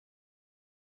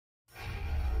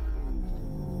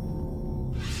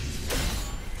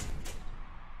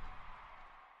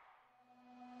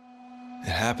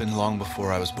happened long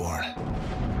before I was born.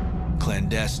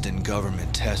 Clandestine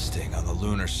government testing on the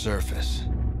lunar surface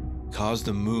caused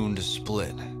the moon to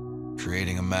split,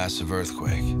 creating a massive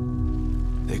earthquake.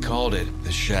 They called it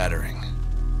the Shattering,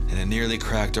 and it nearly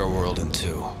cracked our world in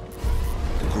two.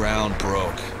 The ground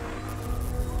broke.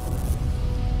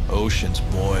 Oceans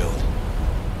boiled.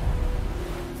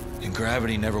 And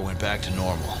gravity never went back to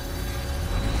normal.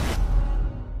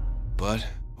 But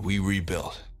we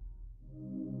rebuilt.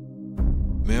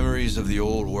 Memories of the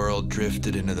old world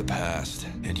drifted into the past,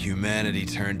 and humanity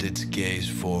turned its gaze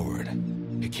forward.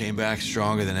 It came back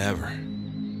stronger than ever.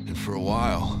 And for a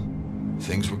while,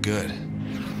 things were good.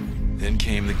 Then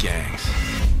came the gangs.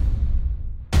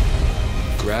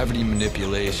 Gravity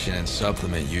manipulation and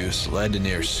supplement use led to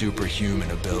near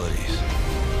superhuman abilities.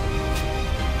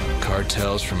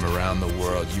 Cartels from around the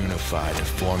world unified and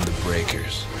formed the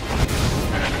Breakers.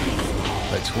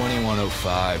 By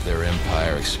 2105, their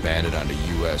empire expanded onto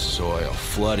U.S. soil,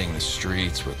 flooding the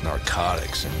streets with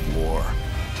narcotics and war.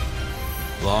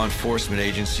 Law enforcement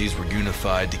agencies were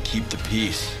unified to keep the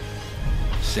peace.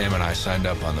 Sam and I signed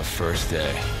up on the first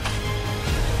day.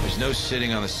 There's no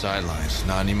sitting on the sidelines,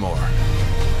 not anymore.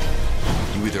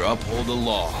 You either uphold the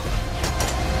law,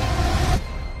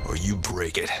 or you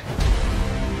break it.